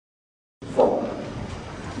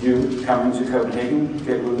you coming to Copenhagen,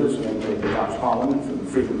 Geet Wilders in the Dutch Parliament from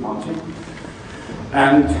the Freedom Party,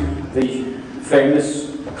 and the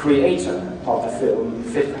famous creator of the film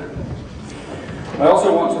Fitna. I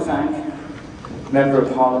also want to thank Member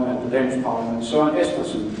of Parliament, the Danish Parliament, Søren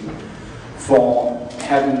Espersen, for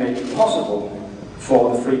having made it possible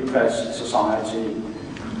for the Free Press Society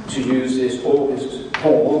to use this August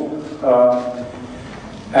hall,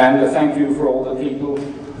 and thank you for all the people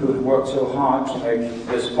who have worked so hard to make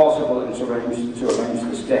this possible and to arrange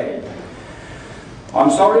this day. I'm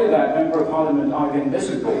sorry that Member of Parliament Eivind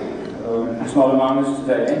Vesselbo is not among us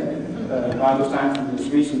today. I understand from his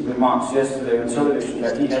recent remarks yesterday on television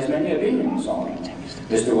that he has many opinions on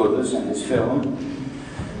Mr. Wilders and his film.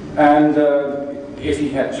 And if he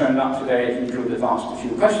had turned up today, he could have asked a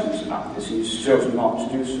few questions about this. He's chosen not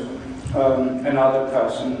to do so. Another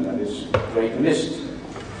person that is great missed,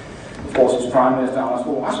 of course, is Prime Minister Anders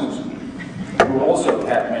Fogh Rasmussen, who also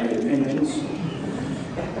had many opinions.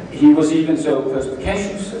 He was even so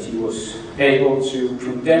perspicacious that he was able to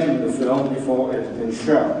condemn the film before it had been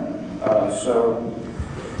shown. So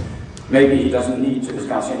maybe he doesn't need to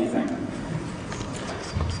discuss anything.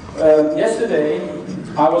 Yesterday,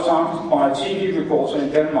 I was asked by a TV reporter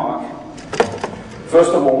in Denmark,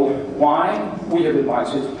 first of all, why we have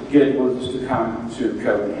invited Geet Wilders to come to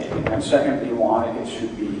Copenhagen, and secondly, why it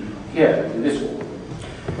should be here in this hall.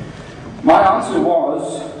 My answer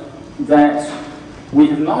was that we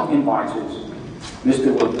have not invited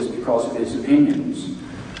Mr. Wilders because of his opinions.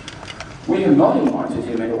 We have not invited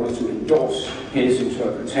him in order to endorse his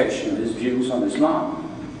interpretation, his views on Islam.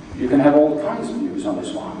 You can have all kinds of views on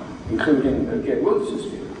Islam, including Geet Wilders'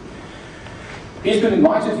 view. He's been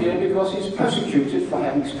invited here because he's persecuted for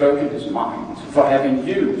having spoken his mind, for having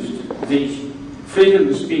used the freedom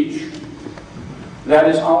of speech that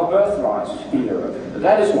is our birthright in Europe.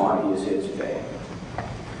 That is why he is here today.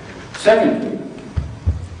 Secondly,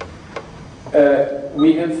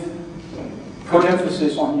 we have put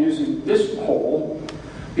emphasis on using this hall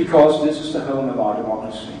because this is the home of our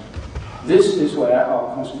democracy. This is where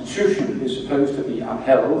our Constitution is supposed to be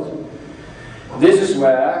upheld. This is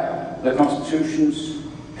where the Constitution's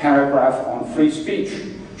paragraph on free speech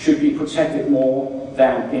should be protected more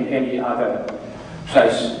than in any other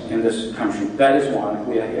place in this country. That is why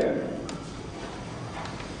we are here.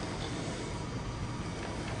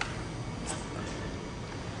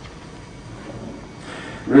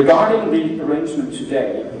 Regarding the arrangement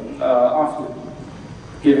today, after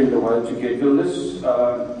giving the word to Geet Wilders,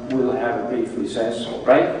 we'll have a brief recess or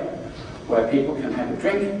break where people can have a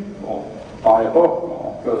drink or buy a book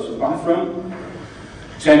or go to the bathroom.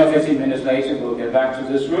 10 or 15 minutes later, we'll get back to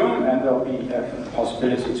this room and there'll be a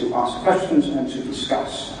possibility to ask questions and to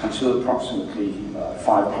discuss until approximately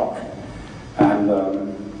 5 o'clock. And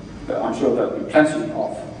I'm sure there'll be plenty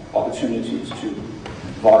of opportunities to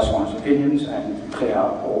voice one's opinions and clear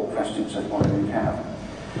out all questions that one may have.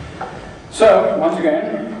 So, once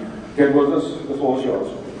again, Geet Wilders, the floor is yours.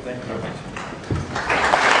 Thank you very much.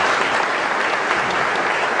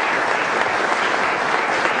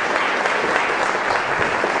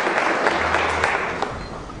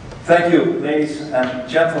 Thank you, ladies and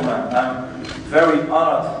gentlemen. I'm very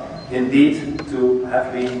honored indeed to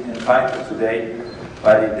have been invited today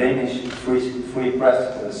by the Danish Free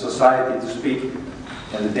Press Society to speak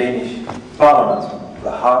in the Danish Parliament,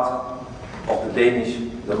 the heart of the Danish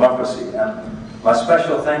democracy. And my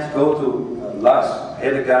special thanks go to Lars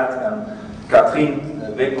Hedegaard and Katrien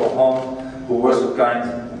Winkelholm, who were so kind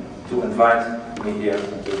to invite me here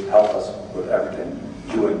to help us with everything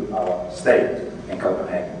during our stay in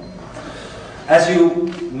Copenhagen. As you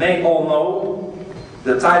may all know,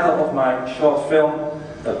 the title of my short film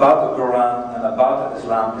about the Quran and about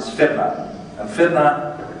Islam is Fitna. And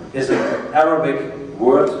Fitna is an Arabic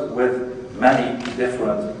word with many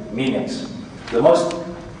different meanings. The most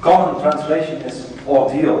common translation is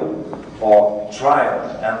ordeal or trial,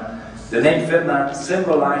 and the name Fitna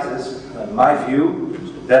symbolizes, in my view,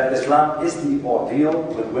 that Islam is the ordeal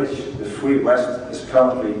with which the Free West is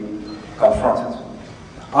currently confronted.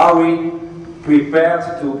 Are we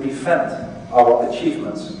prepared to defend our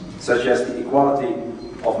achievements, such as the equality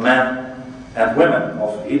of men and women,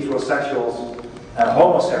 of heterosexuals and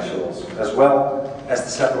homosexuals, as well as the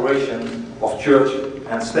separation of church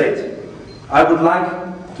and state? I would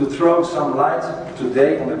like to throw some light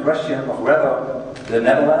today on the question of whether the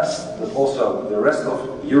Netherlands, but also the rest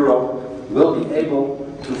of Europe, will be able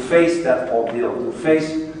to face that ordeal, to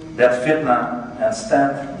face that fitna and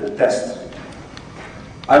stand the test.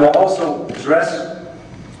 I will also address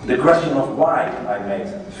the question of why I made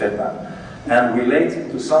fitna and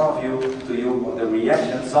relate to some of you the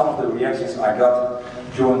reactions, some of the reactions I got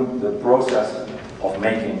during the process of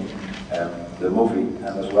making the movie,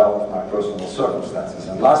 and as well as my personal circumstances.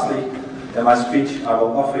 And lastly, in my speech, I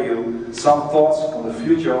will offer you some thoughts on the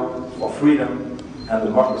future of freedom and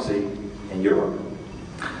democracy in Europe.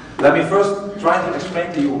 Let me first try to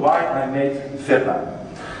explain to you why I made Vietnam.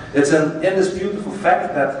 It's an indisputable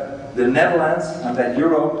fact that the Netherlands and that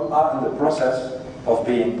Europe are in the process of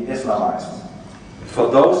being Islamized. For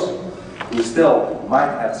those who still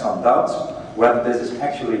might have some doubts whether this is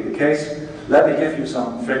actually the case, let me give you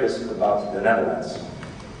some figures about the Netherlands.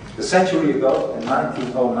 A century ago, in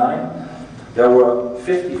 1909, there were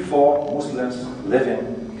 54 Muslims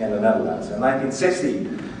living in the Netherlands. In 1960,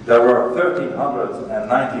 there were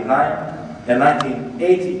 1,399. In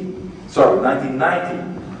 1990,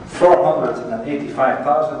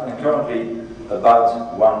 485,000, and currently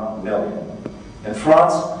about 1 million. In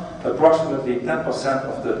France, approximately 10%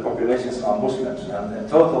 of the populations are Muslims, and in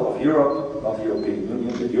total of Europe, not the European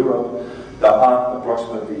Union, but Europe, there are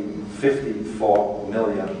approximately 54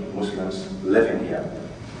 million Muslims living here.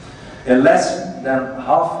 In less than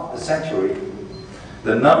half a century,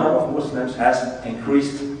 the number of Muslims has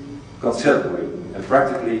increased considerably in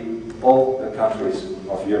practically all the countries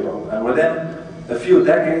of Europe. And within a few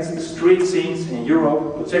decades, the street scenes in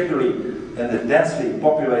Europe, particularly in the densely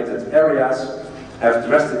populated areas, have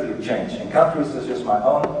drastically changed. In countries such as my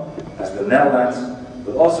own, as the Netherlands,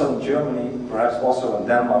 but also in Germany, perhaps also in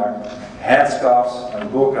Denmark, headscarves and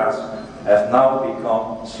burqas have now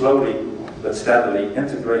become slowly but steadily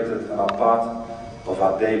integrated and are part of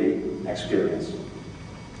our daily experience.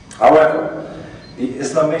 However, the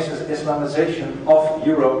Islamization of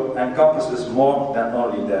Europe encompasses more than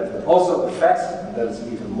only that. It also affects, and that is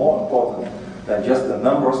even more important than just the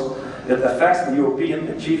numbers, it affects the European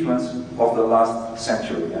achievements of the last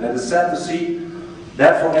century. And it is sad to see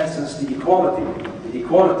that, for instance, the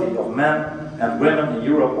equality of men and women in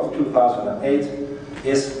Europe of 2008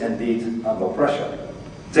 is indeed under pressure.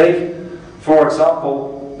 Take, for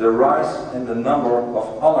example, the rise in the number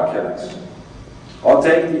of honor killings, or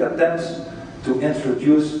take the attempts to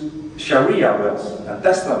introduce Sharia wills and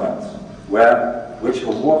testaments, which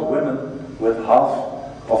award women with half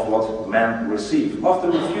of what men receive, of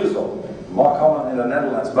the refusal, more common in the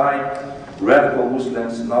Netherlands, by radical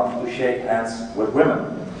Muslims not to shake hands with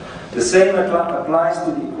women. The same applies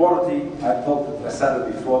to the equality, I said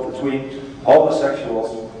it before, between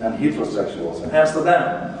homosexuals and heterosexuals. In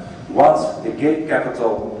Amsterdam, once the gay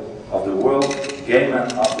capital of the world, gay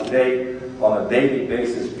men are today on a daily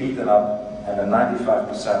basis beaten up, and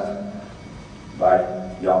 95% by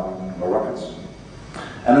young Moroccans.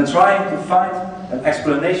 And in trying to find an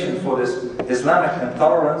explanation for this Islamic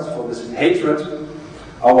intolerance, for this hatred,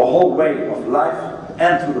 our whole way of life,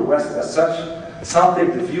 and to the West as such, some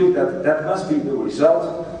take the view that that must be the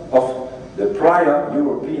result of the prior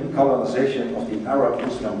European colonization of the Arab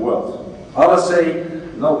Muslim world. Others say,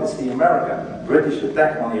 no, it's the American, British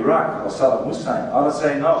attack on Iraq or Saddam Hussein. Others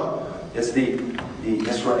say, no, it's the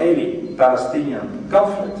Israeli-Palestinian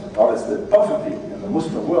conflict, or it's the poverty in the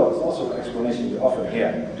Muslim world. It's also the explanation you often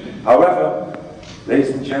hear. However,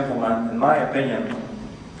 ladies and gentlemen, in my opinion,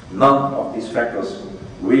 none of these factors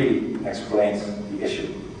really explains the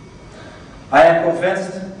issue. I am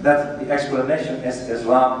convinced that the explanation is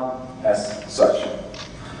Islam as such.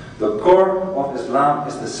 The core of Islam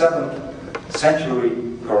is the 7th century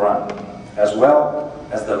Quran, as well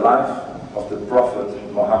as the life of the Prophet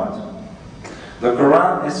Muhammad. The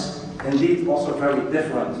Quran is indeed also very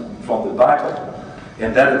different from the Bible,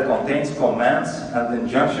 in that it contains commands and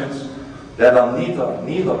injunctions that are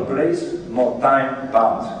neither place nor time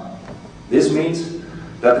bound. This means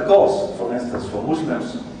that the calls, for instance, for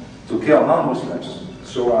Muslims to kill non-Muslims,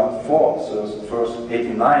 Surah 4, verse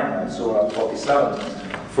 89, and Surah 47,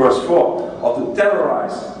 verse 4, or to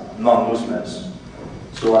terrorize non-Muslims,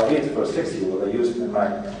 Surah 8, verse 60, what I used in my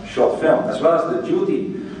short film, as well as the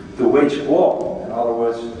duty to wage war, in other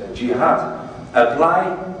words, jihad,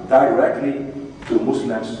 apply directly to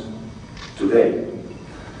Muslims today.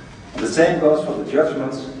 And the same goes for the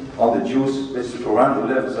judgments on the Jews, which the Quran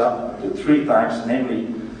delivers up to 3 times,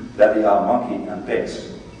 namely that they are monkey and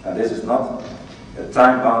pigs. And this is not a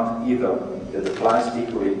time-bound either. It applies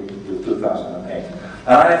equally to 2008.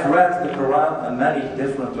 And I have read the Quran in many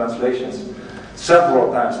different translations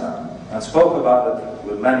several times now, and spoke about it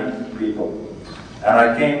with many people. And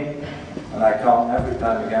I came, and I come every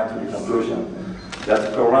time again to the conclusion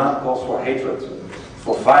that the Quran calls for hatred,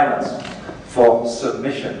 for violence, for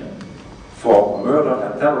submission, for murder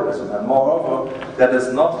and terrorism, and moreover, that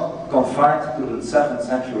is not confined to the 7th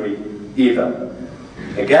century either.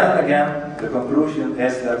 Again and again, the conclusion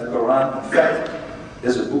is that the Quran, in fact,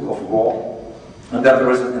 is a book of war, and that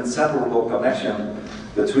there is an inseparable connection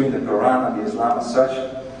between the Quran and the Islam as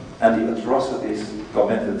such, and the atrocities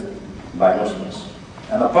committed by Muslims.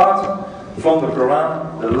 And apart from the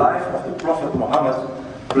Quran, the life of the Prophet Muhammad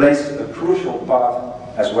plays a crucial part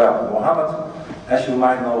as well. Muhammad, as you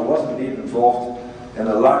might know, was indeed involved in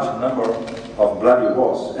a large number of bloody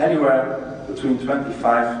wars, anywhere between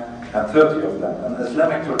 25 and 30 of them. And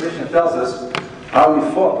Islamic tradition tells us how he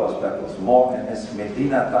fought those battles, more in his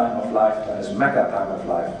Medina time of life than his Mecca time of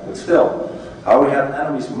life. But still, how he had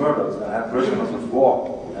enemies murdered and had prisoners of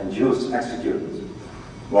war and Jews executed.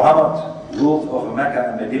 Muhammad ruled over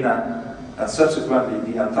Mecca and Medina and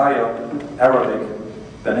subsequently the entire Arabic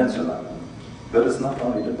peninsula. But it's not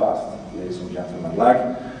only the past, ladies and gentlemen.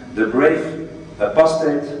 Like the brave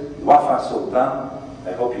apostate Wafa Sultan,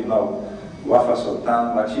 I hope you know Wafa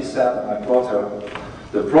Sultan, what she said, and I quote her,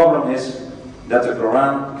 "The problem is that the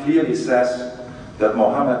Quran clearly says that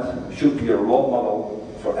Muhammad should be a role model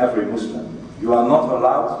for every Muslim. You are not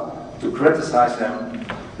allowed to criticize him,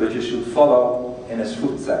 but you should follow in his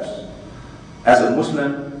footsteps. As a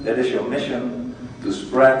Muslim, it is your mission to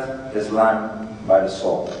spread Islam by the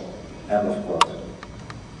sword." End of quote.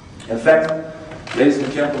 In fact, ladies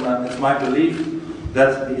and gentlemen, it's my belief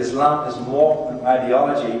that the Islam is more an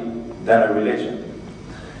ideology than a religion.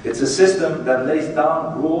 It's a system that lays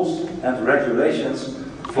down rules and regulations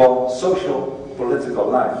for social political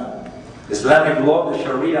life. Islamic law, the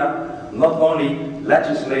Sharia, not only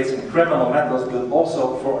legislates in criminal matters, but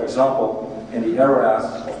also, for example, in the areas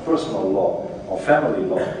of personal law or family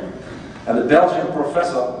law. And the Belgian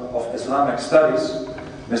professor of Islamic studies,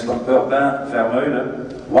 Mr. Urbain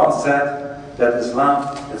Vermeulen, once said that Islam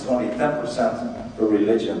is only 10% a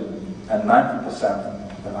religion and 90%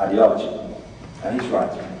 an ideology. And he's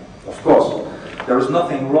right. Of course, there is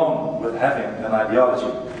nothing wrong with having an ideology.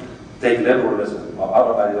 Take liberalism or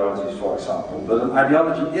other ideologies, for example. But an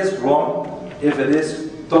ideology is wrong if it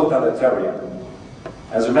is totalitarian.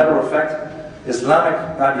 As a matter of fact, Islamic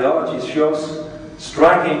ideology shows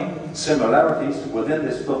striking similarities within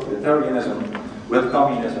this totalitarianism with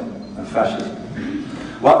communism and fascism.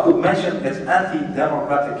 One could mention its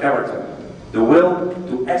anti-democratic character, the will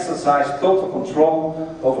to exercise total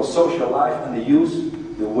control over social life and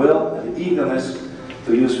the will and the eagerness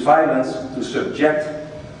to use violence to subject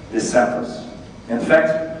dissenters. In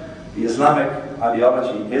fact, the Islamic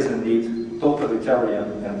ideology is indeed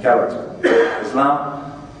totalitarian in character.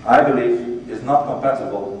 Islam, I believe, is not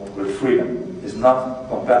compatible with freedom, is not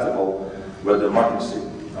compatible with democracy.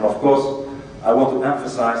 And of course, I want to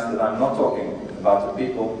emphasize that I'm not talking about the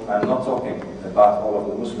people, I'm not talking about all of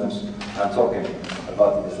the Muslims, I'm talking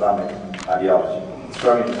about the Islamic ideology. It's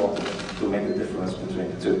very important to make a difference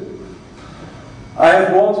between the two. I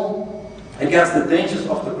have warned against the dangers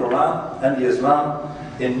of the Quran and the Islam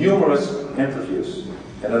in numerous interviews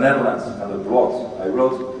in the Netherlands and abroad. I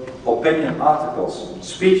wrote opinion articles,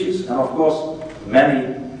 speeches, and of course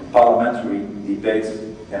many parliamentary debates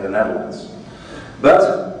in the Netherlands. But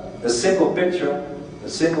a single picture, a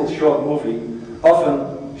single short movie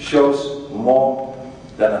often shows more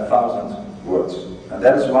than 1,000 words. And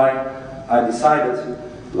that is why I decided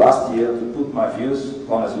last year to put my views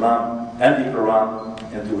on Islam and the Quran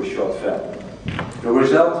into a short film. The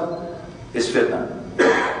result is Fitna.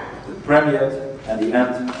 It premiered at the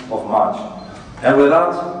end of March. And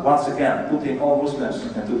without, once again, putting all Muslims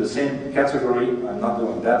into the same category, I'm not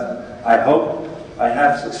doing that, I hope I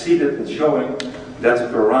have succeeded in showing that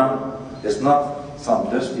the Quran is not some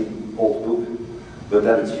dusty old book, but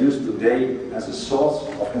that it's used today as a source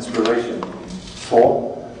of inspiration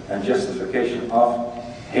for and justification of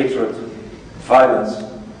hatred, violence,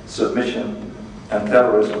 submission, and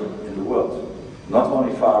terrorism in the world. Not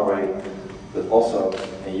only far away, but also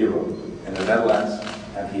in Europe, in the Netherlands,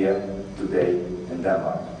 and here today in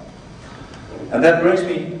Denmark. And that brings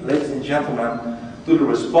me, ladies and gentlemen, to the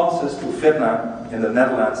responses to fitna in the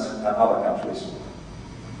Netherlands and other countries.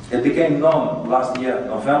 It became known last year,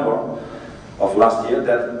 November of last year,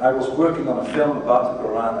 that I was working on a film about the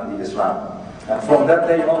Quran and the Islam. And from that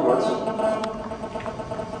day onwards,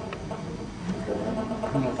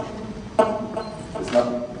 it's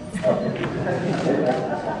not,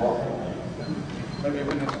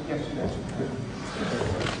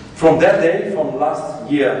 From that day, from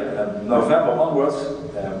last year, November onwards,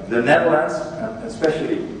 the Netherlands, and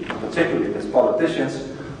particularly its politicians,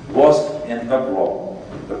 was in uproar.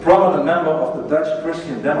 A prominent member of the Dutch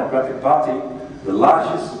Christian Democratic Party, the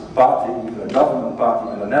largest party, even a government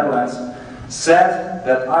party in the Netherlands, said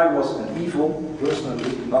that I was an evil,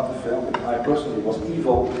 personally, not the film, but I personally was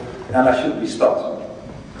evil and I should be stopped.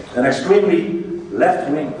 An extremely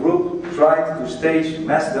left-wing group tried to stage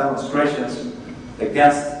mass demonstrations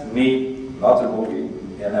against me, not the movie,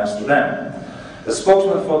 in Amsterdam. A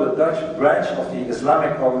spokesman for the Dutch branch of the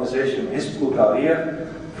Islamic organization Hizb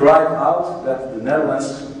ut-Tahrir cried out that the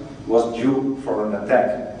Netherlands was due for an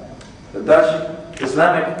attack. The Dutch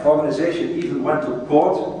Islamic organization even went to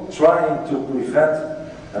court trying to prevent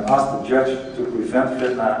and asked the judge to prevent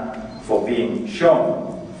fitna for being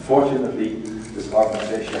shown. Fortunately, this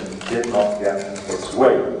organization did not get its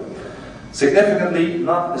way. Significantly,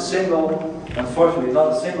 unfortunately,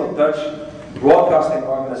 not a single Dutch broadcasting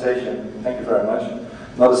organization, thank you very much,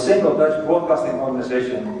 not a single Dutch broadcasting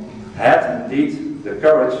organization had indeed the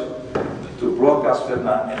courage to broadcast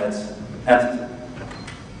fitna in its entity.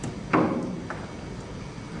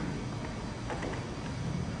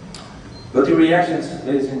 But the reactions,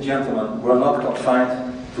 ladies and gentlemen, were not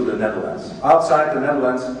confined to the Netherlands. Outside the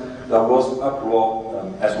Netherlands, there was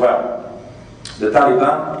uproar as well. The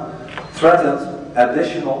Taliban threatened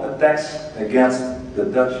additional attacks against the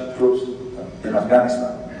Dutch troops in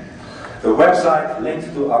Afghanistan. A website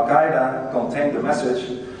linked to Al-Qaeda contained the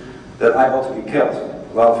message that I ought to be killed,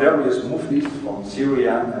 while various muftis from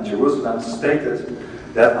Syria and Jerusalem stated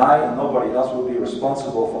that I and nobody else would be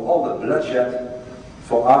responsible for all the bloodshed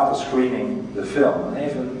for after screening the film. And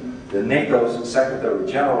even the NATO's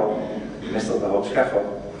Secretary General, Mr. de Hoop Scheffer,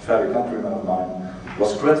 a very countryman of mine,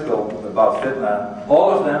 was critical about fitna,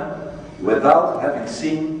 all of them without having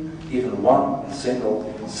seen even one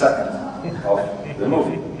single second of the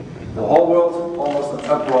movie. The whole world almost in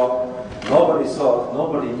uproar. Nobody saw it,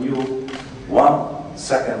 nobody knew 1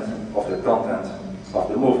 second of the content of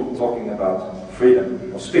the movie, talking about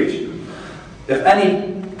freedom of speech. If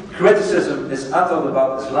any criticism is uttered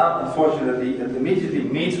about Islam, unfortunately, it immediately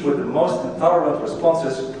meets with the most intolerant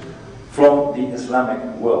responses from the Islamic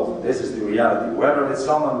world. This is the reality. Whether it's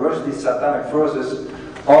Salman Rushdie's satanic verses,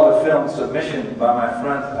 or the film Submission by my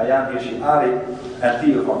friend Ayaan Hirsi Ali and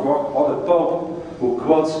Theo van Gogh, or the Pope who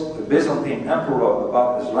quotes the Byzantine emperor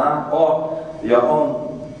about Islam, or your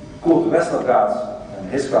own Kurt Westergaard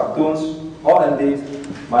and his cartoons, or indeed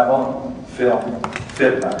my own film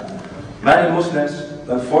Fitna. Many Muslims,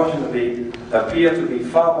 unfortunately, appear to be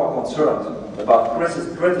far more concerned about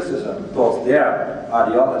criticism towards their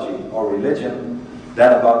ideology or religion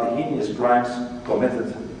than about the heinous crimes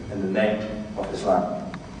committed in the name of Islam.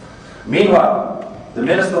 Meanwhile, the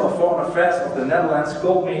Minister of Foreign Affairs of the Netherlands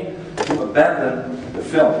called me to abandon the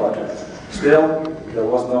film project. Still, there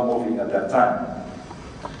was no movie at that time,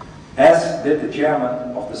 as did the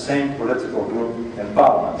chairman of the same political group in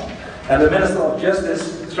Parliament. And the Minister of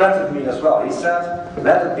Justice threatened me as well. He said,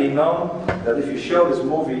 let it be known that if you show this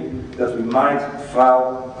movie, that we might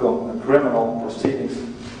file criminal proceedings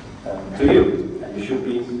to you. And you should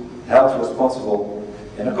be held responsible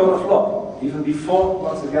in a court of law. Even before,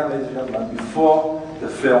 once again, ladies and gentlemen, before the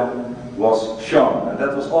film was shown. And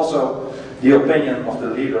that was also the opinion of the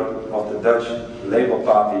leader of the Dutch Labour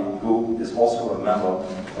Party, who is also a member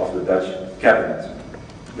of the Dutch cabinet.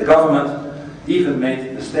 The government even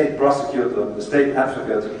made the state prosecutor, the state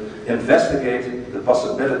advocate, investigate the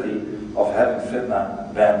possibility of having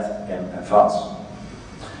fitna banned in advance.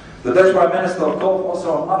 The Dutch Prime Minister called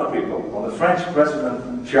also on other people, on the French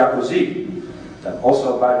President Sarkozy, and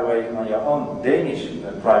also, by the way, on your own Danish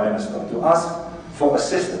Prime Minister, to ask for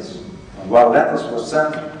assistance. And while letters were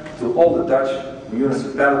sent to all the Dutch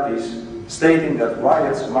municipalities stating that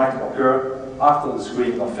riots might occur after the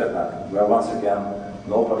screening of fitna, where once again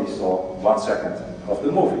nobody saw 1 second of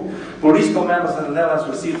the movie. Police commanders in the Netherlands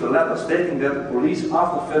received a letter stating that the police,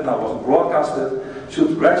 after fitna was broadcasted,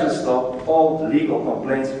 should register all legal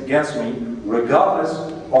complaints against me, regardless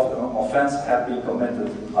of the offense had been committed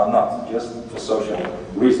or not, just for social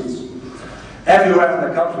reasons. Everywhere in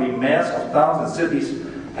the country, mayors of towns and cities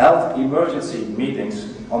held emergency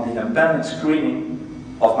meetings on the impending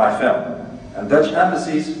screening of my film. And Dutch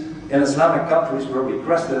embassies in Islamic countries were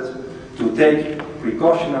requested to take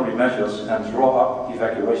precautionary measures and draw up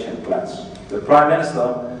evacuation plans. The Prime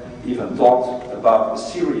Minister even talked about a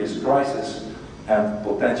serious crisis and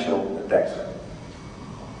potential attacks.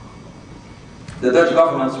 The Dutch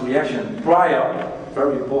government's reaction prior,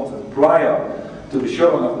 very important, prior to the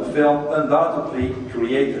showing of the film undoubtedly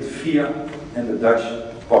created fear in the Dutch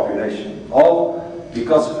population. All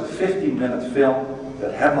because of a 15-minute film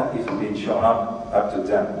that had not even been shown up to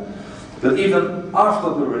then. But even after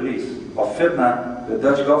the release of fitna, the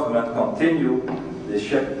Dutch government continued this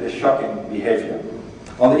shocking behavior.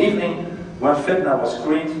 On the evening when fitna was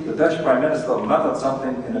screened, the Dutch Prime Minister muttered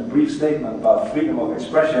something in a brief statement about freedom of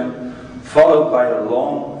expression, followed by a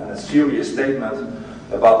long and a serious statement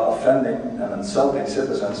about offending and insulting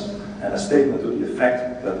citizens, and a statement to the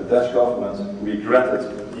effect that the Dutch government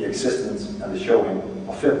regretted the existence and the showing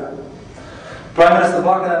of fitna. Prime Minister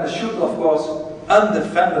Balkenende should, of course,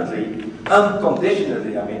 undefendedly,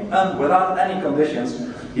 unconditionally, without any conditions,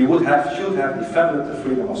 he should have defended the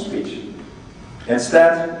freedom of speech.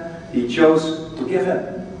 Instead, he chose to give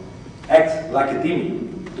in, act like a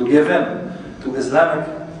dhimmi, to give in to Islamic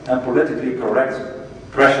and politically correct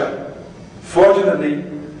pressure. Fortunately,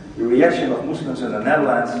 the reaction of Muslims in the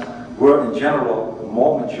Netherlands were in general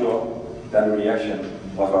more mature than the reaction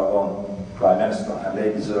of our own Prime Minister, and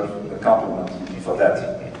they deserve a compliment for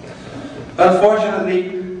that.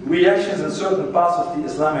 Unfortunately, reactions in certain parts of the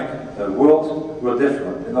Islamic world were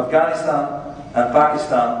different. In Afghanistan and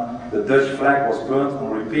Pakistan, the Dutch flag was burnt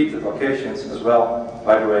on repeated occasions as well,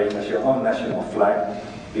 by the way, as your own national flag,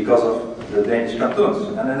 because of the Danish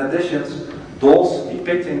cartoons. And in addition, dolls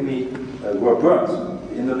depicting me were burnt.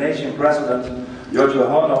 The Indonesian President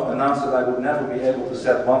Yudhoyono announced that I would never be able to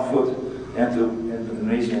set one foot into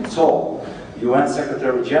Indonesian soil. UN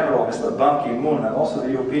Secretary General Mr. Ban Ki-moon and also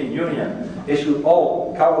the European Union issued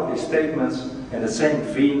all cowardly statements in the same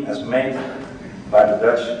vein as made by the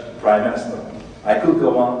Dutch Prime Minister. I could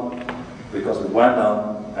go on because it went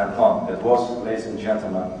on and on. It was, ladies and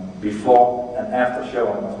gentlemen, before and after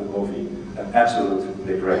showing of the movie, an absolute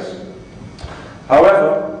disgrace.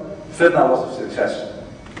 However, fitna was a success.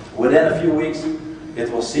 Within a few weeks, it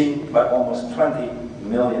was seen by almost 20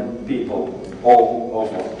 million people all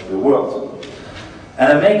over the world.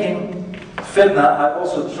 And in making fitna, I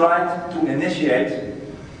also tried to initiate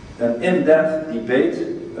an in-depth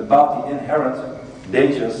debate about the inherent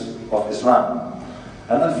dangers of Islam.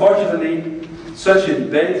 And unfortunately, such a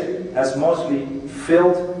debate has mostly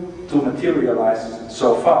failed to materialize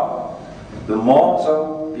so far. The more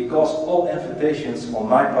so because all invitations on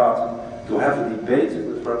my part to have a debate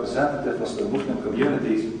with representatives of the Muslim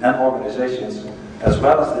communities and organizations, as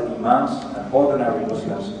well as the imams and ordinary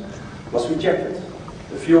Muslims, was rejected.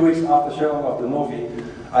 A few weeks after showing of the movie,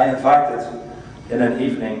 I invited, in an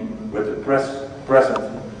evening with the press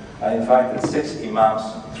present, I invited 6 imams,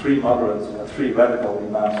 3 moderate and 3 radical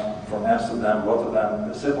imams from Amsterdam, Rotterdam,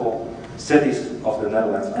 the civil cities of the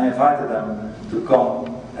Netherlands. I invited them to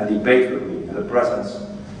come and debate with me in the presence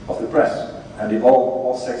of the press, and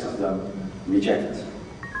all 6 of them rejected.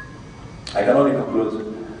 I can only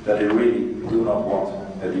conclude that they really do not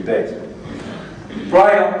want a debate.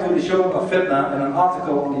 Prior to the showing of fitna, in an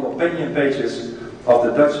article on the opinion pages of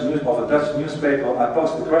a Dutch newspaper, I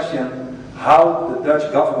posed the question how the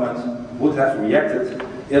Dutch government would have reacted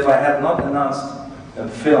if I had not announced a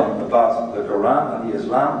film about the Quran and the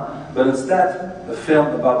Islam, but instead a film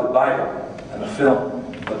about the Bible and a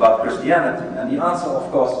film about Christianity. And the answer,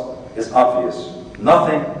 of course, is obvious.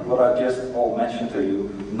 Nothing what I just all mentioned to you,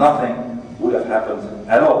 nothing would have happened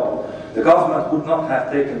at all. The government would not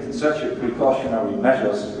have taken such a precautionary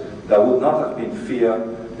measures. There would not have been fear,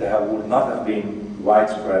 there would not have been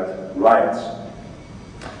widespread riots.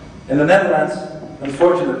 In the Netherlands,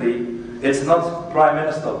 unfortunately, it's not Prime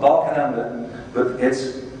Minister Balkenende, but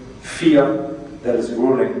it's fear that is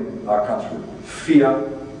ruling our country.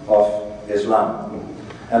 Fear of Islam.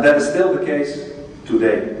 And that is still the case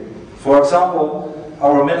today. For example,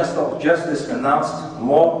 our Minister of Justice announced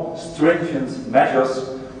more stringent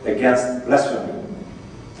measures against blasphemy.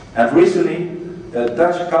 And recently, a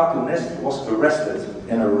Dutch cartoonist was arrested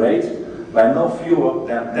in a raid by no fewer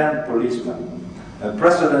than 10 policemen. A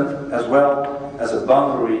precedent as well as a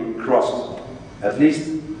boundary crossed. At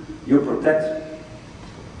least you protect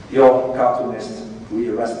your cartoonist we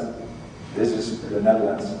arrested. This is the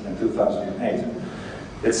Netherlands in 2008.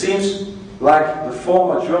 It seems like the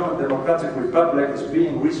former German Democratic Republic is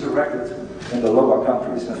being resurrected in the lower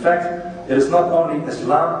countries. In fact, it is not only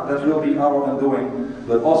Islam that will be our undoing,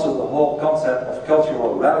 but also the whole concept of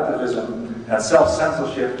cultural relativism and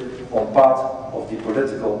self-censorship on part of the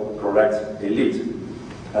political correct elite.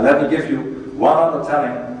 And let me give you one other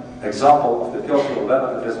telling example of the cultural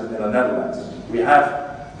relativism in the Netherlands. We have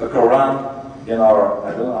a Quran in our,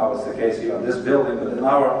 I don't know how it's the case here in this building, but in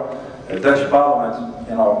our Dutch parliament,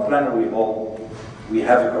 in our plenary hall, we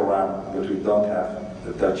have a Quran, but we don't have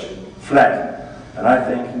the Dutch flag. And I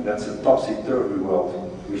think that's a topsy-turvy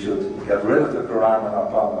world. We should get rid of the Quran in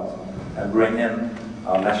our parliament and bring in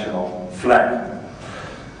our national flag.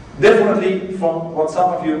 Differently from what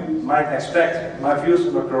some of you might expect, my views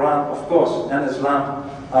on the Quran, of course, and Islam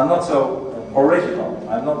are not so original.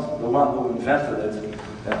 I'm not the one who invented it,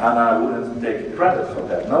 and I wouldn't take credit for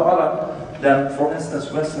that. No other than, for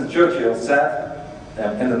instance, Winston Churchill said,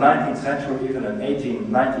 in the 19th century, even in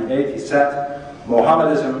 1898, he said,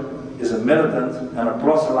 Mohammedanism is a militant and a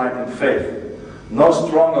proselyting faith. No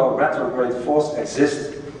stronger retrograde force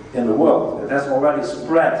exists in the world. It has already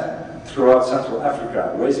spread throughout Central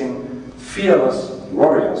Africa, raising fearless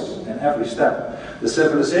warriors in every step. The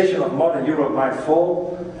civilization of modern Europe might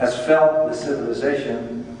fall as fell the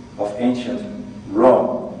civilization of ancient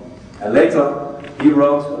Rome. And later he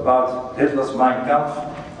wrote about Hitler's Mein Kampf.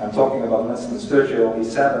 I'm talking about Winston Churchill. He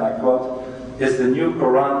said, and I quote, "Is the new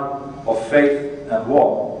Quran of faith and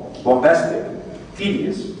war, bombastic,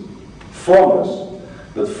 tedious, formless,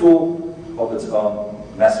 but full of its own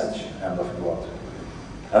message," end of quote.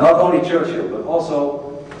 And not only Churchill, but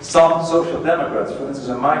also some social democrats, for instance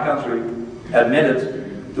in my country,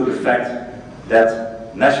 admitted to the fact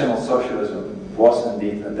that National Socialism was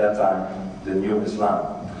indeed at that time the new Islam.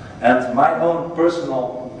 And my own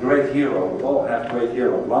personal great hero, we all have great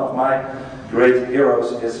heroes, one of my great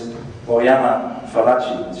heroes is Oriana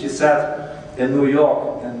Fallaci. She said in New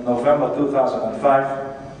York in November 2005,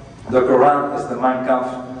 "The Quran is the Mein Kampf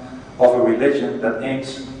of a religion that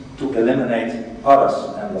aims to eliminate others,"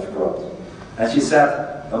 end of quote. And she said,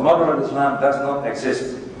 "A moderate Islam does not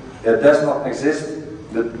exist. It does not exist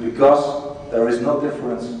because there is no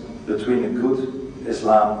difference between a good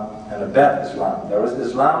Islam and a bad Islam. There is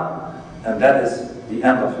Islam, and that is the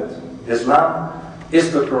end of it. Islam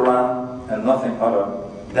is the Quran and nothing other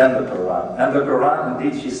than the Quran. And the Quran,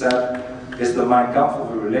 indeed," she said, "is the Mein Kampf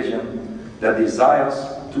of a religion that desires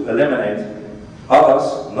to eliminate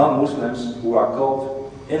others, non-Muslims, who are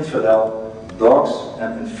called infidel, dogs,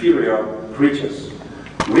 and inferior creatures."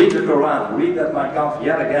 Read the Quran, read that Mein Kampf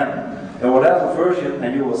yet again, in whatever version,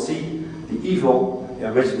 and you will see the evil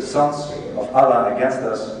in which the sons of Allah against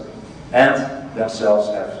us and themselves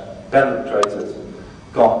have penetrated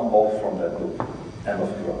come all from that book. End of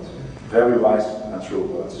quote. Very wise and true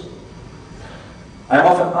words. I'm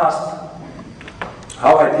often asked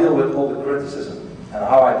how I deal with all the criticism and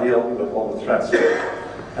how I deal with all the threats.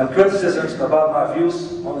 And criticisms about my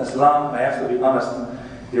views on Islam, I have to be honest,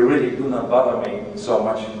 they really do not bother me so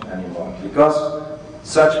much anymore. Because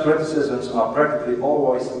such criticisms are practically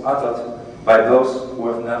always uttered by those who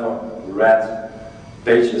have never read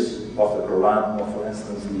pages of the Quran or, for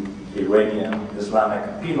instance, the Iranian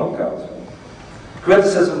Islamic Penal Code.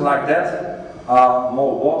 Criticism like that are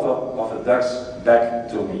more water of a duck's back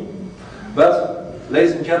to me. But,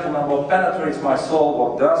 ladies and gentlemen, what penetrates my soul,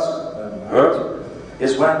 what does hurt,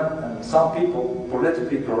 is when some people,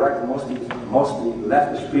 politically correct, mostly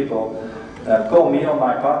leftist people, call me or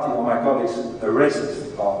my party or my colleagues a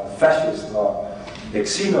racist or a fascist or a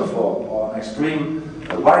xenophobe or an extreme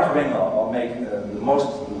right-winger, or make the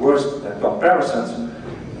worst comparisons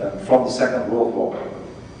from the Second World War,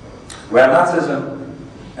 where Nazism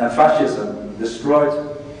and fascism destroyed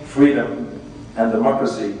freedom and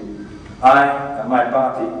democracy. I and my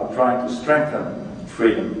party are trying to strengthen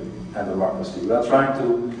freedom and democracy. We are trying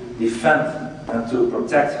to defend and to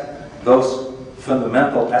protect those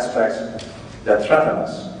fundamental aspects that threaten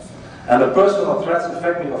us. And the personal threats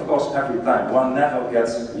affect me, of course, every time. One never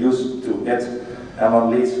gets used to it, and one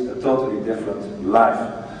leads a totally different life.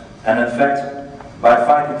 And in fact, by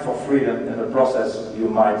fighting for freedom in the process, you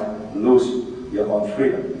might lose your own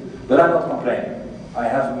freedom. But I'm not complaining. I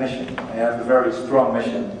have a mission. I have a very strong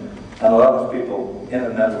mission, and a lot of people in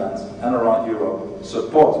the Netherlands and around Europe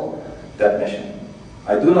support that mission.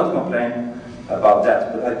 I do not complain about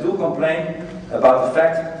that, but I do complain about the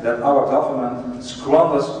fact that our government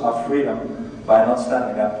squanders our freedom by not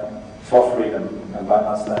standing up for freedom and by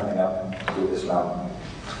not standing up to Islam.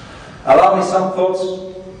 Allow me some thoughts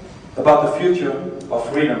about the future of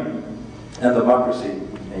freedom and democracy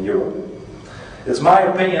in Europe. It's my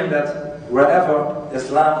opinion that wherever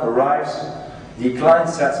Islam arrives, decline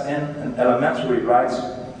sets in and elementary rights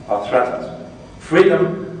are threatened.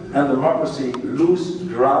 Freedom and democracy lose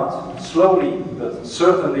ground, slowly but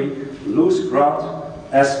certainly lose ground,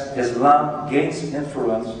 as Islam gains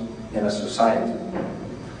influence in a society.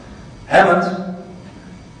 Hammond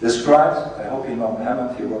describes, I hope you know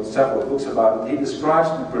Hammond, he wrote several books about it, he describes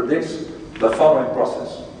and predicts the following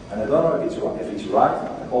process. And I don't know if he's right,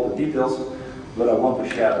 all the details, but I want to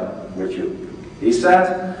share them with you. He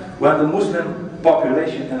said, when the Muslim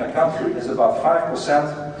population in a country is about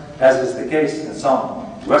 5%, as is the case in some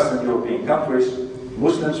Western European countries,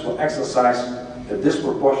 Muslims will exercise a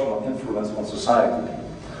disproportionate influence on society.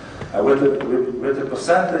 With the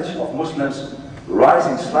percentage of Muslims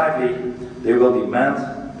rising slightly, they will demand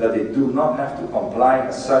that they do not have to comply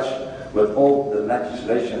as such with all the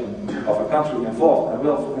legislation of a country involved, and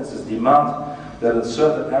will, for instance, demand that in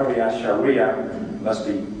certain areas Sharia must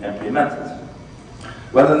be implemented.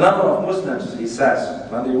 When the number of Muslims, he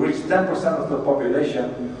says, when they reach 10% of the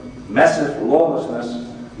population, massive lawlessness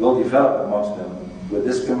will develop amongst them, with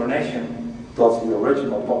discrimination towards the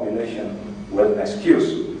original population with an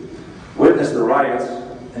excuse. Witness the riots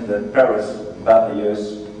in the Paris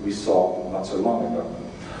banlieues we saw not so long ago.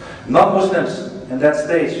 Non-Muslims in that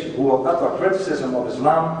stage who will utter criticism of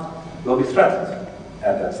Islam will be threatened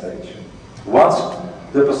at that stage. Once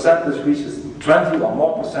the percentage reaches 20 or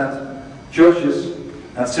more percent, churches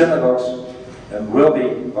and synagogues will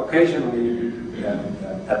be occasionally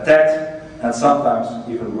attacked, and sometimes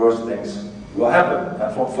even worse things will happen.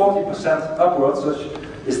 And from 40% upwards, such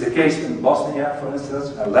is the case in Bosnia, for instance,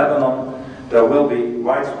 and Lebanon, there will be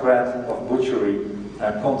widespread of butchery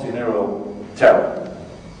and continual terror.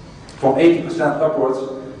 From 80% upwards,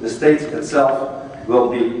 the state itself will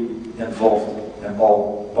be involved in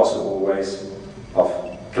all possible ways of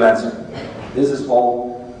cleansing. This is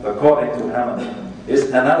all according to Hammond. His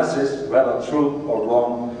analysis, whether true or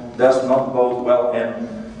wrong, does not bode well in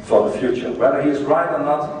for the future. Whether he is right or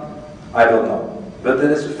not, I don't know. But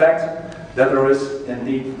it is a fact that there is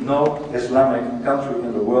indeed no Islamic country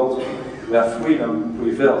in the world where freedom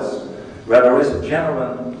prevails, where there is a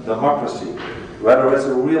genuine democracy, where there is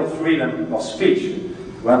a real freedom of speech,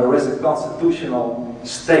 where there is a constitutional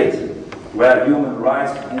state, where human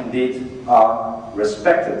rights indeed are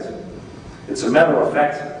respected. It's a matter of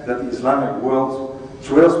fact that the Islamic world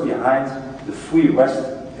trails behind the free West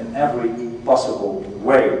in every possible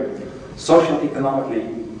way. Social,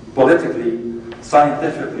 economically, politically,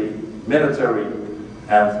 scientifically, military,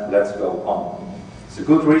 and let's go on. It's a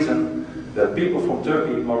good reason that people from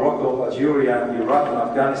Turkey, Morocco, Algeria, Iraq and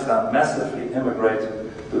Afghanistan massively immigrate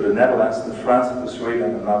to the Netherlands, to France, to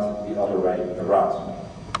Sweden, and not the other way around.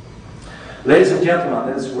 Ladies and gentlemen,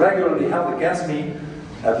 it is regularly held against me,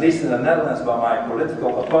 at least in the Netherlands by my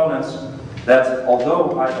political opponents, that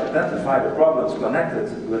although I identify the problems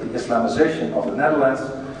connected with the Islamization of the Netherlands,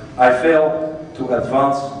 I fail to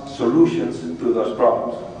advance solutions to those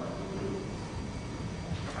problems.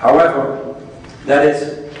 However, that is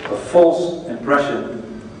a false impression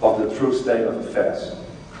of the true state of affairs.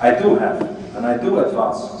 I do have, and I do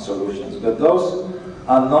advance solutions, but those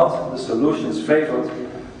are not the solutions favored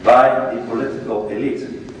by the political elite.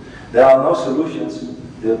 There are no solutions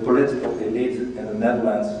the political elite in the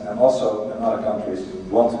Netherlands and also in other countries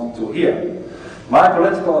want to hear. My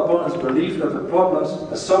political opponents believe that the problems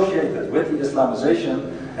associated with the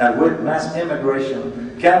Islamization and with mass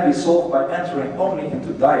immigration can be solved by entering only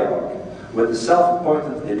into dialogue with the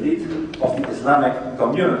self-appointed elite of the Islamic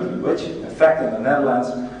community, which, in fact, in the Netherlands,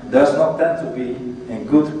 does not tend to be in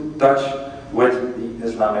good touch with the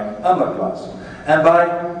Islamic underclass, and by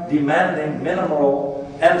demanding minimal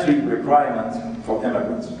entry requirements for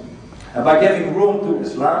immigrants. And by giving room to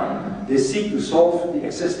Islam, they seek to solve the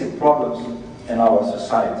existing problems in our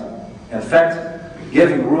society. In fact,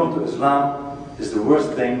 giving room to Islam is the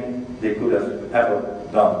worst thing they could have ever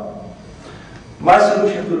done. My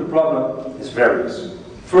solution to the problem is various.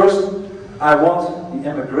 First, I want the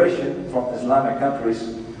immigration from Islamic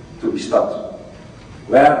countries to be stopped.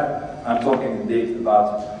 Where I'm talking indeed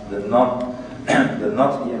about the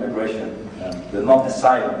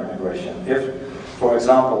non-asylum immigration. If, for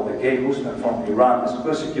example, a gay Muslim from Iran is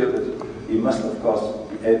persecuted, he must of course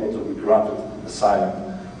be able to be granted asylum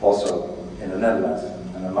also in the Netherlands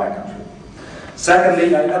and in my country.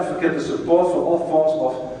 Secondly, I advocate the support for all forms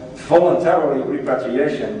of voluntary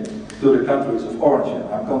repatriation to the countries of origin.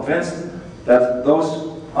 I'm convinced that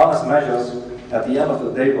those honest measures at the end of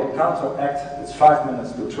the day will counteract, it's 5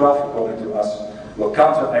 minutes to 12 according to us, will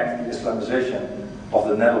counteract the Islamization of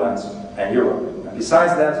the Netherlands and Europe. And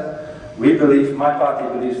besides that, we believe, my party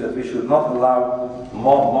believes, that we should not allow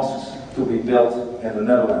more mosques to be built in the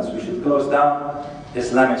Netherlands. We should close down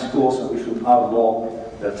Islamic schools and we should outlaw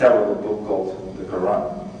the terrible book called the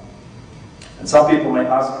Quran. And some people may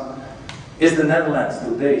ask, is the Netherlands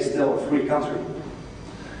today still a free country?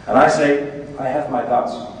 And I say, I have my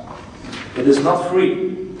doubts. It is not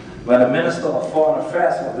free when a Minister of Foreign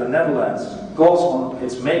Affairs of the Netherlands calls on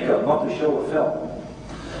its maker not to show a film.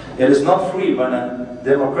 It is not free when a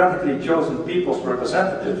democratically chosen people's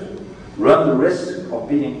representative runs the risk of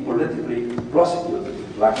being politically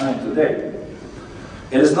prosecuted, like I am today.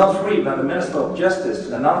 It is not free when the Minister of Justice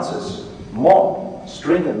announces more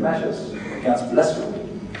stringent measures against blasphemy,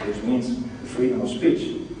 which means freedom of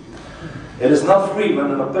speech. It is not free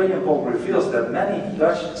when an opinion poll reveals that many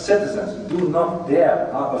Dutch citizens do not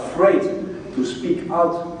dare, are afraid to speak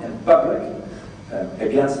out in public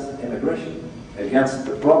against immigration, against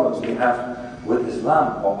the problems we have with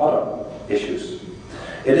Islam or other issues.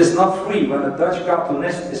 It is not free when a Dutch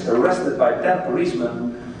cartoonist is arrested by 10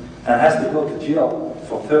 policemen and has to go to jail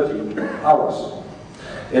for 30 hours.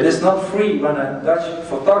 It is not free when a Dutch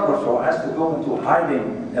photographer has to go into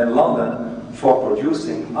hiding in London for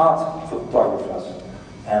producing art photographers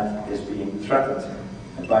and is being threatened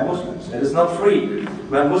by Muslims. It is not free.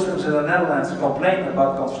 When Muslims in the Netherlands complain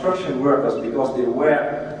about construction workers because they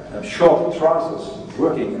wear short trousers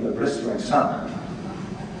working in the blistering sun.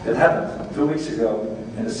 It happened 2 weeks ago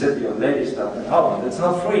in the city of Lelystad in Holland. It's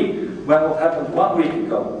not free. When what happened 1 week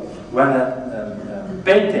ago, when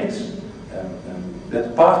paintings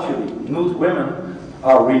that partially nude women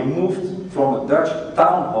are removed from a Dutch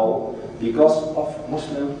town hall because of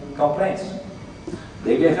Muslim complaints.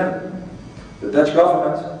 They gave in. The Dutch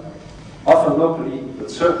government, often locally, but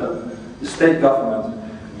certainly the state government,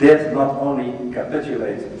 did not only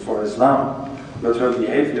capitulate for Islam, but her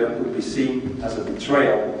behavior could be seen as a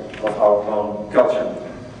betrayal of our own culture.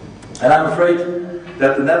 And I'm afraid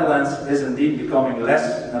that the Netherlands is indeed becoming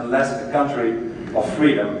less and less a country of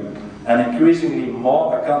freedom, and increasingly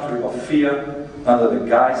more a country of fear under the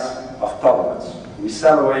guise of tolerance. We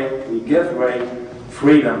sell away, we give away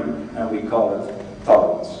freedom, and we call it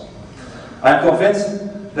tolerance. I'm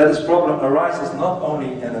convinced that this problem arises not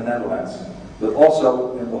only in the Netherlands, but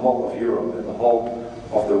also in the whole of Europe, in the whole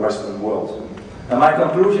of the Western world. And my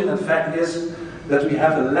conclusion, in fact, is that we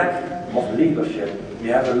have a lack of leadership. We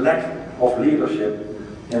have a lack of leadership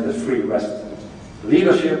in the Free West.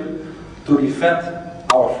 Leadership to defend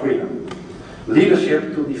our freedom.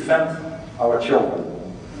 Leadership to defend our children.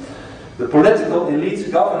 The political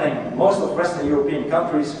elites governing most of Western European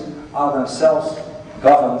countries are themselves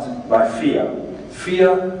governed by fear.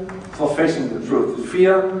 Fear for facing the truth.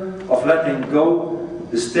 Fear of letting go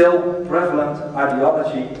the still prevalent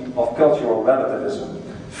ideology of cultural relativism.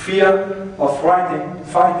 Fear of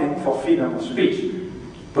fighting for freedom of speech,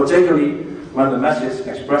 particularly when the message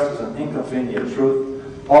expresses an inconvenient truth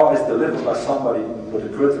or is delivered by somebody with a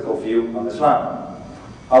critical view on Islam.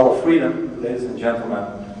 Our freedom, ladies and gentlemen,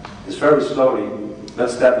 is very slowly but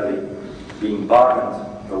steadily being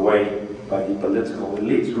bargained away by the political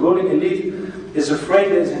elites. The ruling elite is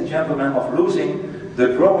afraid, ladies and gentlemen, of losing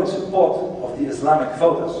the growing support of the Islamic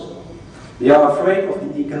voters. They are afraid of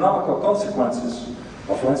the economical consequences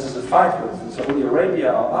of, for instance, the fight with Saudi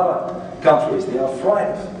Arabia or other countries. They are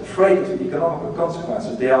afraid of the economical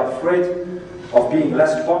consequences. They are afraid of being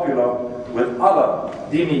less popular with other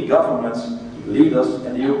Dini governments, leaders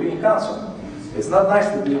in the European Council. It's not nice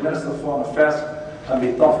to be a Minister of Foreign Affairs and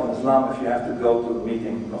be tough on Islam if you have to go to the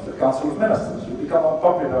meeting of the Council of Ministers. You become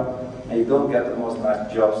unpopular and you don't get the most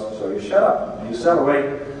nice jobs, so you shut up and you sell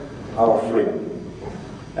away our freedom.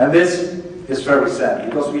 And this is very sad,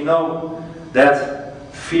 because we know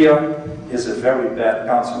that fear is a very bad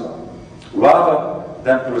counselor. Rather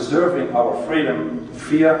than preserving our freedom,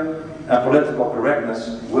 fear and political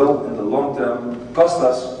correctness will, in the long term, cost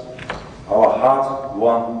us our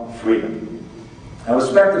hard-won freedom. And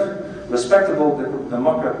respectable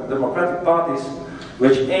democratic parties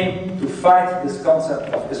which aim to fight this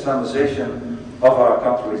concept of Islamization of our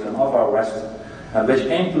countries and of our West, and which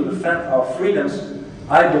aim to defend our freedoms,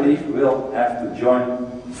 I believe will have to join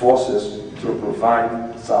forces to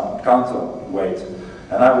provide some counterweight.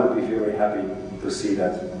 And I will be very happy to see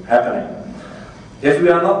that happening. If we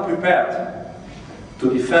are not prepared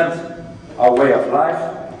to defend our way of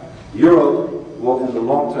life, Europe will in the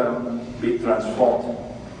long term be transformed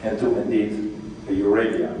into indeed a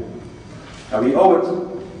Eurasia. And we owe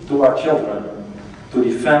it to our children to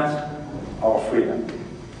defend our freedom.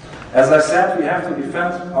 As I said, we have to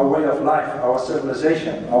defend our way of life, our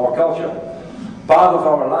civilization, our culture. Part of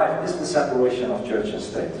our life is the separation of church and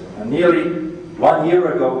state. And nearly 1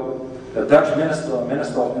 year ago, the Dutch Minister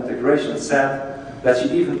of Integration said that she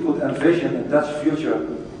even could envision a Dutch future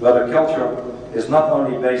where the culture is not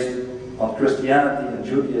only based on Christianity and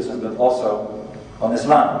Judaism, but also on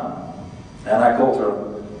Islam. And I called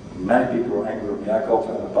her, many people were angry with me, I called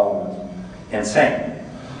her in the parliament insane.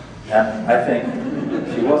 And I think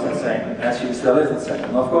she was insane, and she still is insane.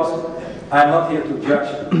 And of course, I'm not here to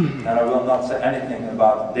judge, and I will not say anything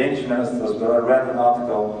about Danish ministers, but I read an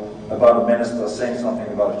article about a minister saying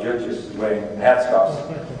something about judges wearing headscarves,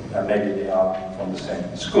 and maybe they are from the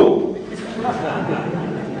same school.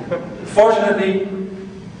 Fortunately,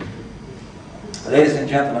 ladies and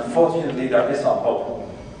gentlemen, fortunately there is some hope.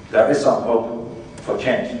 There is some hope for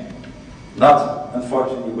change. Not,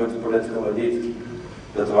 unfortunately, with the political elite,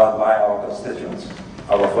 but by our constituents,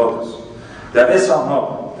 our voters. There is some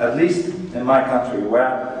hope, at least in my country,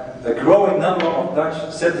 where a growing number of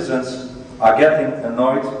Dutch citizens are getting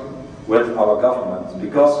annoyed with our government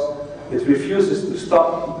because it refuses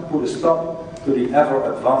to put a stop to the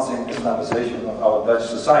ever-advancing Islamization of our Dutch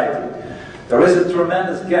society. There is a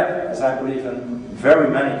tremendous gap, as I believe in very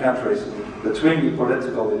many countries, between the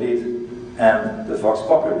political elite and the Vox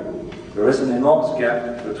Populi. There is an enormous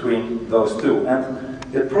gap between those two. And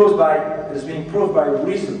it is being proved by a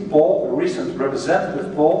recent poll, a recent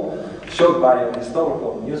representative poll, showed by a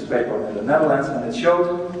historical newspaper in the Netherlands, and it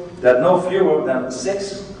showed that no fewer than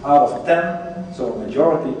 6 out of 10, so a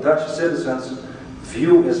majority Dutch citizens,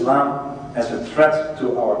 view Islam as a threat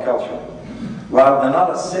to our culture. While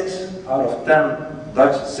another 6 out of 10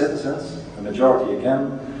 Dutch citizens, a majority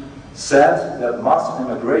again, said that mass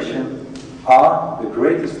immigration are the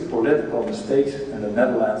greatest political mistakes in the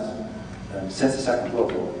Netherlands since the Second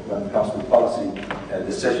World War when it comes to policy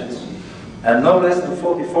decisions. And no less than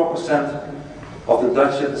 44% of the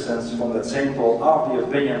Dutch citizens from that same poll are of the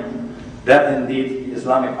opinion that indeed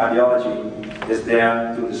Islamic ideology is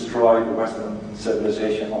there to destroy the Western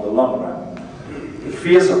civilization on the long run. The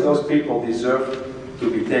fears of those people deserve to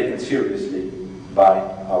be taken seriously by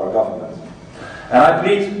our government. And I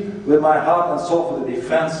plead with my heart and soul for the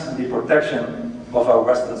defense and the protection of our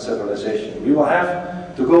Western civilization. We will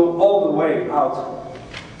have to go all the way out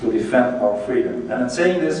to defend our freedom. And in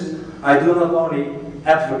saying this, I do not only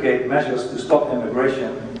advocate measures to stop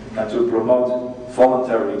immigration and to promote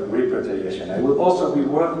voluntary repatriation. It would also be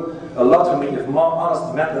worth a lot to me if more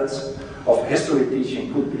honest methods of history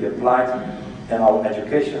teaching could be applied in our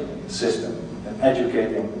education system, in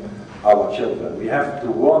educating our children. We have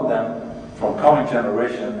to warn them from coming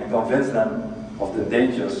generation and convince them of the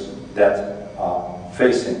dangers that are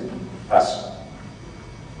facing us.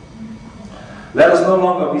 Let us no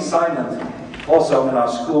longer be silent, also in our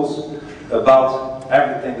schools, about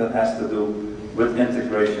everything that has to do with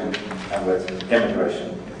integration and with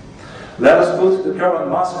immigration. Let us put the current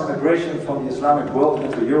mass immigration from the Islamic world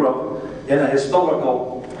into Europe in a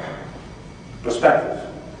historical perspective.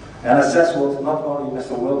 And assess what not only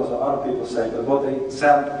Mr. Wilders or other people say, but what they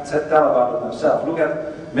tell about it themselves. Look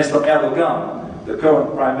at Mr. Erdogan, the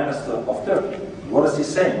current Prime Minister of Turkey. What is he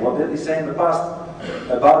saying? What did he say in the past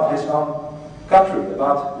about his own country,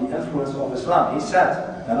 about the influence of Islam? He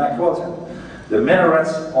said, and I quote him, "The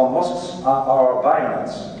minarets or mosques are our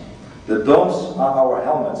bayonets, the domes are our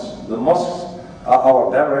helmets, the mosques are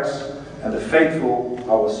our barracks, and the faithful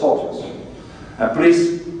our soldiers." And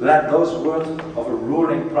please let those words of a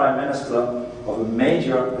ruling Prime Minister of a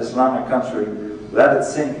major Islamic country, let it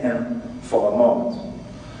sink in for a moment.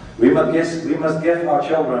 We must give our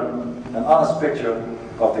children an honest picture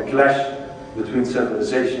of the clash between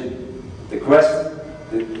civilization, the quest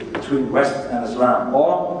between West and Islam.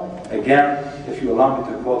 Or, again, if you allow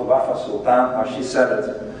me to quote Wafa Sultan, how she said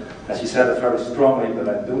it, and she said it very strongly, but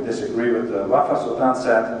I do disagree with Wafa Sultan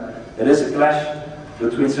said, it is a clash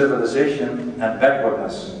between civilization and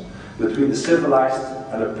backwardness, between the civilized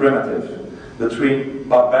and the primitive, between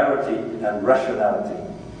barbarity and rationality.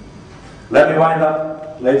 Let me wind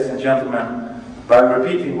up, ladies and gentlemen, by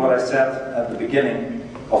repeating what I said at the beginning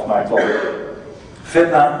of my talk.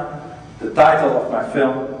 Fitna, the title of my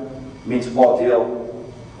film, means ordeal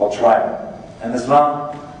or trial. And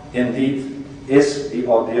Islam, indeed, is the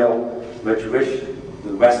ordeal with which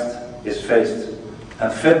the West is faced.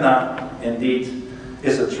 And fitna, indeed,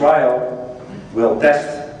 is a trial will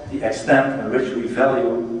test the extent in which we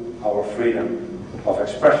value our freedom of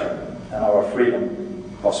expression and our freedom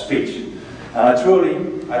of speech. And I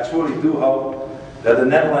truly do hope that the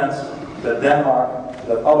Netherlands, that Denmark,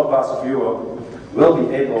 that other parts of Europe will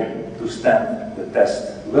be able to stand the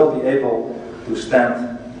test, will be able to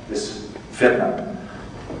stand this fitna.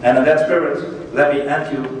 And in that spirit, let me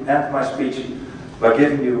end my speech by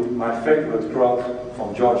giving you my favorite quote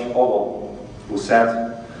from George Orwell, who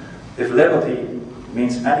said, "If liberty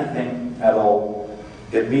means anything at all,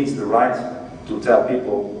 it means the right to tell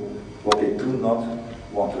people what they do not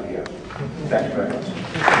want to hear." Thank you very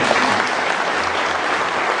much.